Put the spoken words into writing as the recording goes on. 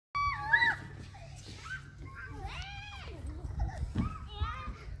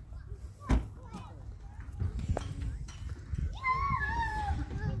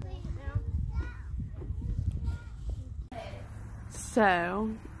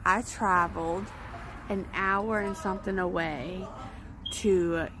So, I traveled an hour and something away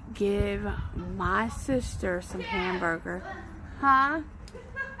to give my sister some hamburger. Huh?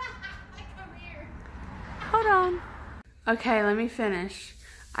 Hold on. Okay, let me finish.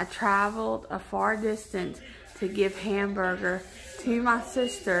 I traveled a far distance to give hamburger to my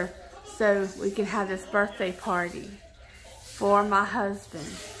sister so we can have this birthday party for my husband.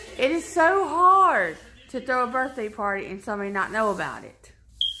 It is so hard to throw a birthday party and somebody not know about it.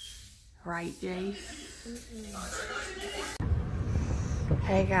 Right, Jace?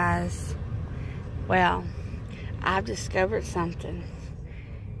 Hey guys. Well, I've discovered something.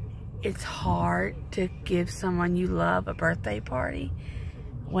 It's hard to give someone you love a birthday party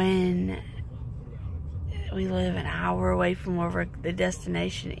when we live an hour away from wherever the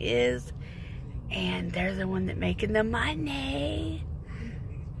destination is and they're the one that making the money.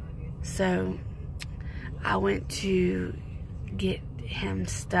 So I went to get him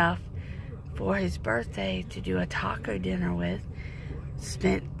stuff for his birthday to do a taco dinner with.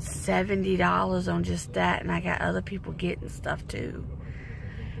 Spent $70 on just that, and I got other people getting stuff too.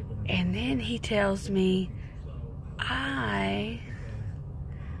 And then he tells me I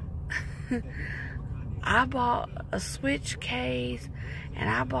bought a switch case and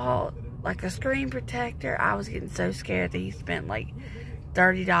I bought like a screen protector. I was getting so scared that he spent like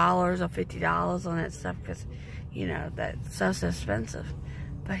 $30 or $50 on that stuff because, you know, that's so expensive.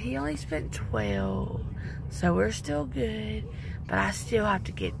 But he only spent $12, so we're still good. But I still have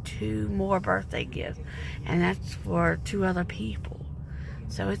to get 2 more birthday gifts, and that's for 2 other people.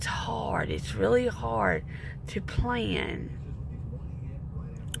 So it's hard. It's really hard to plan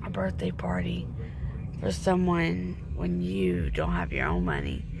a birthday party for someone when you don't have your own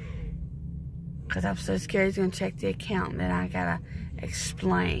money. Because I'm so scared he's going to check the account and then I got to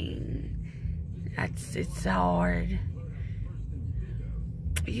explain. It's hard.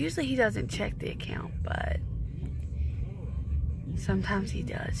 Usually he doesn't check the account, but sometimes he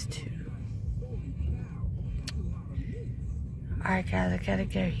does too. Alright guys, I gotta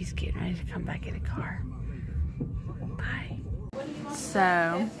go. He's getting ready to come back in the car. Bye.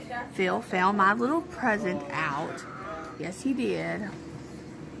 So, Phil found my little present out. Yes, he did.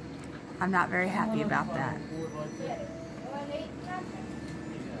 I'm not very happy about that.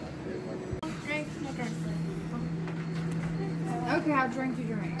 Okay, I'll drink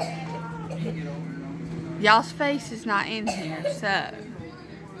your drink. Y'all's face is not in here, so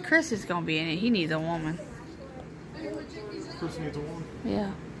Chris is gonna be in it. He needs a woman. Chris needs a woman?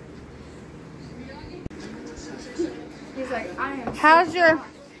 Yeah. He's like, I am.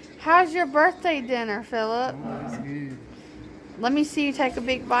 How's your birthday dinner, Philip? That's good. Let me see you take a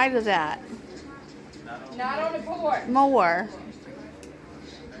big bite of that. Not on the board. More.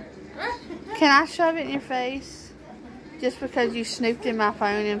 Can I shove it in your face? Just because you snooped in my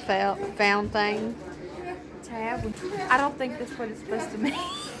phone and found things? Tab, I don't think that's what it's supposed to mean.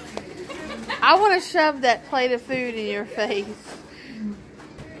 I want to shove that plate of food in your face.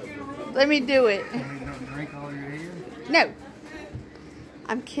 Let me do it. You don't drink all your hair? No.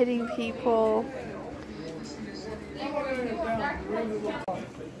 I'm kidding, people.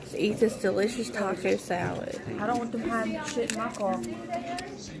 Let's eat this delicious taco salad. I don't want them hiding shit in my car.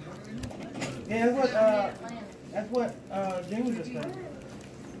 Yeah, that's what June just done.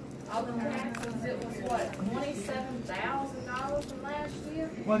 All the taxes, it was what, $27,000 from last year?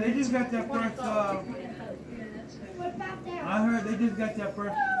 Well, they just got that first, I heard they just got that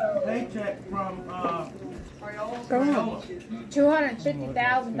first paycheck from,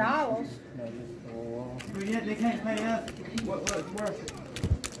 $250,000. but yet they can't pay us what it's worth.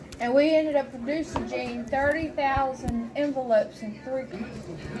 And we ended up producing, Gene, 30,000 envelopes in 3 months.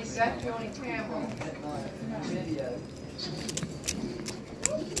 He's got you on his camera.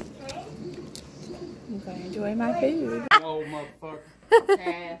 I'm going to enjoy my food. Oh, motherfucker.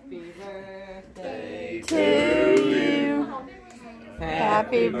 Happy birthday To you.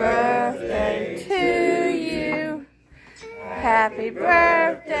 Happy birthday to you. Happy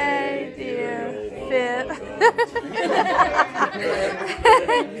birthday, dear Phil.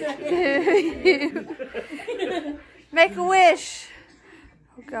 To you. Make a wish.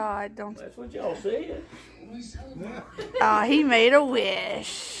 Oh God, don't. That's what y'all said. Oh, he made a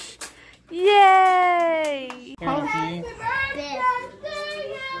wish. Yay! Thank you.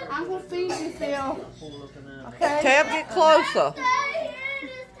 I'm gonna feed you, Phil. Okay. Tab, get closer.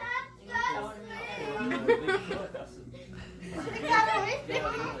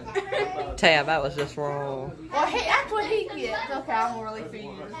 Tab, that was just wrong. Well, that's what he gets. Okay, I'm gonna really feed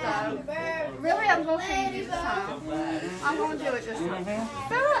you. So, really, I'm gonna feed you this time. I'm gonna do it this time.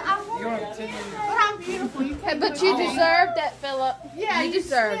 Philip, I'm gonna. But I'm beautiful. You can't. But you deserved that, Philip. Yeah, you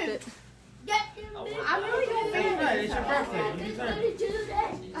deserved it. I'm really gonna feed you. It's your birthday. You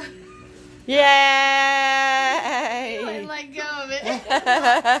deserve it. Yay! Let go of it.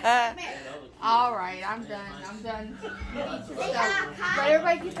 All right, I'm done. I'm done. But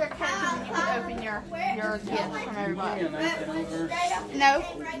everybody get their cake and then you can open your gift from everybody. No,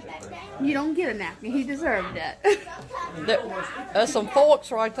 you don't get a napkin. He deserved that. There's some forks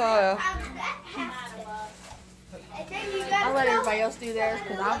right there. I'll let everybody else do theirs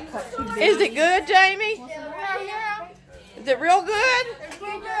because I'm cut too big. Is it good, Jamie? Is it real good?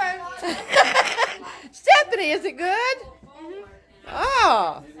 Stephanie, is it good?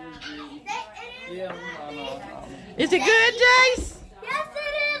 Oh. Is it good, Jace? Yes,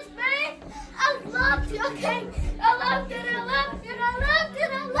 it is, babe. I loved your cake. I loved it. I loved it. I loved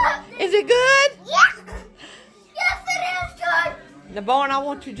it. I loved it. Is it good? Yes. Yes, it is good. Now, Barn, I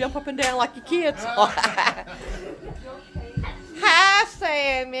want you to jump up and down like your kids. Hi,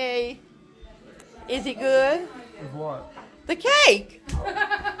 Sammy. Is it good? With what? The cake.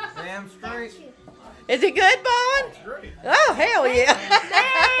 Damn straight. Is it good, Barn? Oh, hell yeah.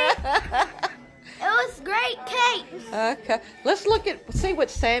 It was great cake. Okay, let's see what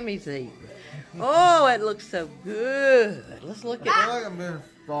Sammy's eating. Oh, it looks so good. Let's look I at. feel like I'm being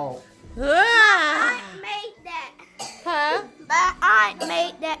fault. Ah, I made that. huh? But I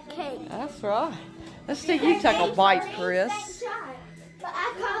made that cake. That's right. Let's see you take a bite, Chris. But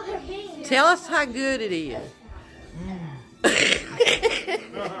I called her bean. Tell us how good it is.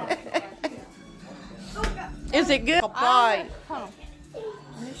 Is it good? A bite. Hold on.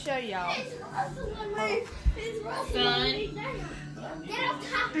 Let me show y'all.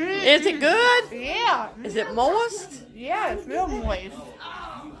 Is it good? Yeah. Is it moist? Yeah, it's real moist.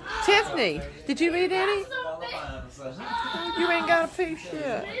 Tiffany, did you eat any? You ain't got a piece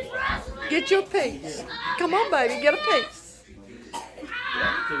yet. Get your piece. Come on, baby, get a piece.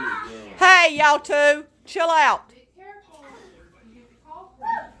 Hey, y'all two, chill out.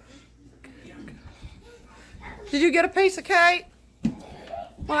 Did you get a piece of cake?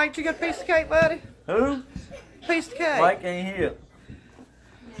 Mike, did you get a piece of cake, buddy? Who? Piece of cake. Mike ain't here.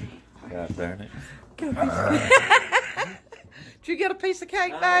 God darn it. Did you get a piece of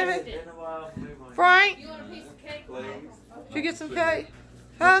cake, baby? Frank? You want a piece of cake? Did you get some cake?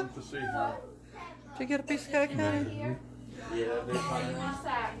 Huh? Did you get a piece of cake, honey? Yeah, that'd be fine.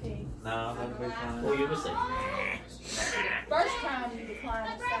 No, that'd be fine. Oh, you missed it. First time you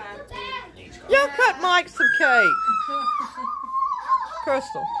declined the side. Y'all cut Mike some cake.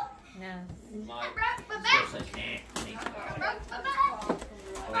 Crystal.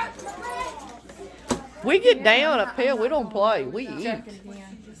 We get down up here. We don't play. We eat.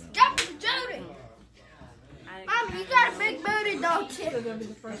 Jump to Jody. Mom, you got a big booty, don't you?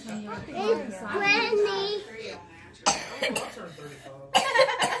 It's Granny.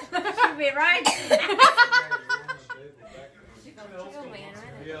 She'll be right.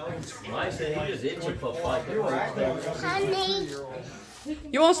 Mike said he was itching for a fight. Honey.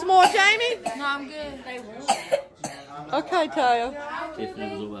 You want some more, Jamie? No, I'm good. Okay, Taya.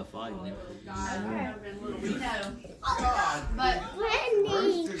 Tiffany was over fighting him.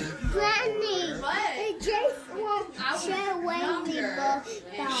 Granny. Hey, Jason wants to share Ladybug.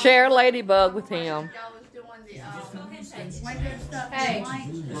 Share Ladybug with him. Hey,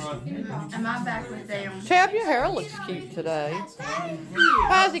 am I back with them? Tab, your hair looks cute today.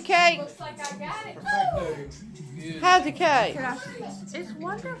 How's the cake? Looks like I got it. How's the cake? It's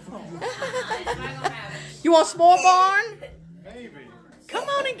wonderful. You want some more, Barn? Come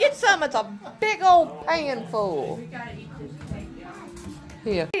on and get some. It's a big old pan full.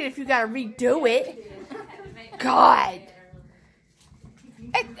 Here. If you gotta redo it. God.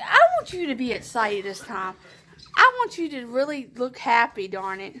 I want you to be excited this time. I want you to really look happy,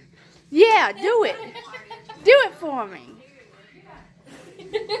 darn it. Yeah, do it. Do it for me.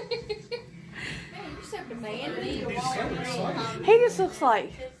 He just looks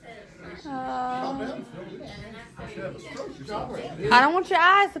like... I don't want your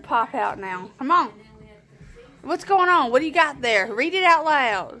eyes to pop out now. Come on. What's going on? What do you got there? Read it out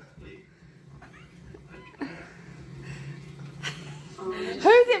loud.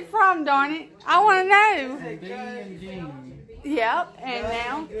 Who's it from, darn it? I want to know. Yep, and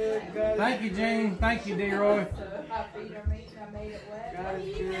now? Thank you, Gene. Thank you, D-Roy.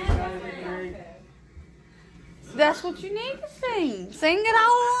 That's what you need to sing. Sing it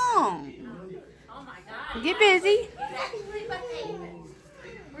all along. Get busy.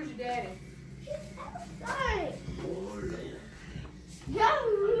 Where's your daddy?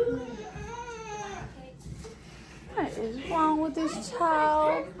 this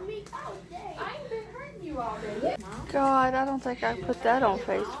child. God, I don't think I can put that on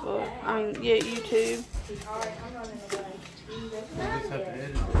Facebook. I mean, yeah, YouTube.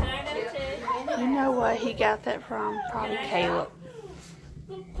 You know what he got that from? Probably Caleb.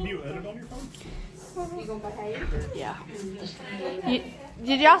 Can you edit on your phone? Yeah.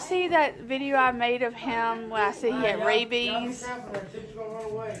 Did y'all see that video I made of him when I said he had rabies?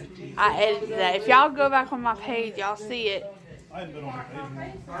 I edited that. If y'all go back on my page, y'all see it. I haven't been on your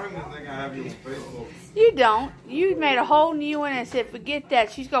page. I don't even think I have you on Facebook. You don't. You made a whole new one and said, forget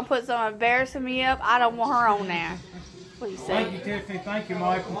that. She's going to put something embarrassing me up. I don't want her on there. What do you say? Thank you, Tiffany. Thank you,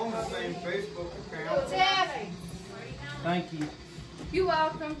 Michael. I'm on the same Facebook account. Thank you. You're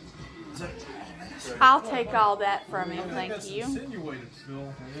welcome. I'll take all that from him. Thank you. Insinuated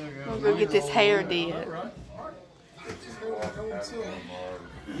still. We'll go get this hair did.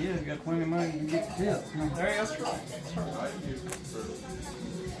 Yeah, you got plenty of money to get the tips. Huh? Hey, that's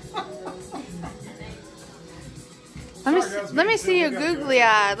right. Let me see your googly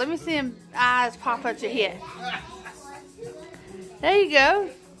eyes. Let me see them eyes pop out your head. There you go.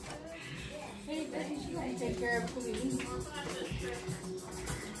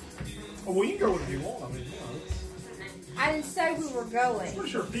 Oh, well, you can go wherever you want. I mean, you know, I didn't say we were going. I'm pretty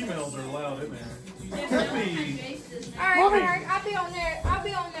sure females are allowed in there. Could be. Alright, I'll be on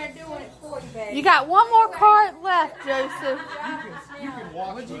there doing it for you, baby. You got one more card left, Joseph. You can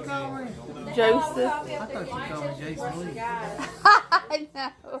watch. What'd you call me? Joseph. I thought you called me Jason Lee. I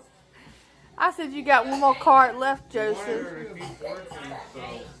know. I said you got one more card left, Joseph.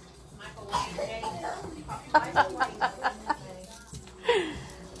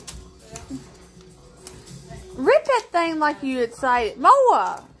 Rip that thing like you excited.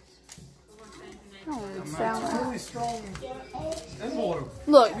 Moa! Really strong envelope.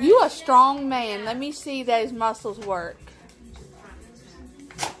 Look, you a strong man. Let me see that his muscles work.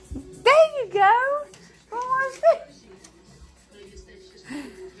 There you go. Come on,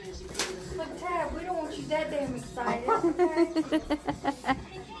 Look, Tab, we don't want you that damn excited.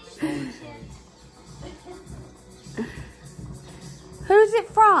 Who's it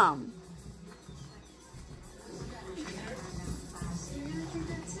from?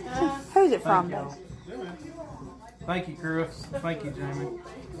 Who's it from, though? Thank you, Chris. Thank you, Jamie.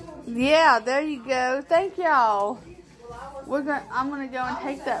 Yeah, there you go. Thank y'all. I'm gonna go and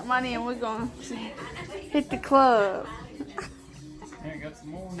take that money and we're gonna hit the club. There, got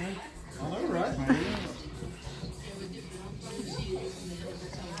some more, man. I know, right?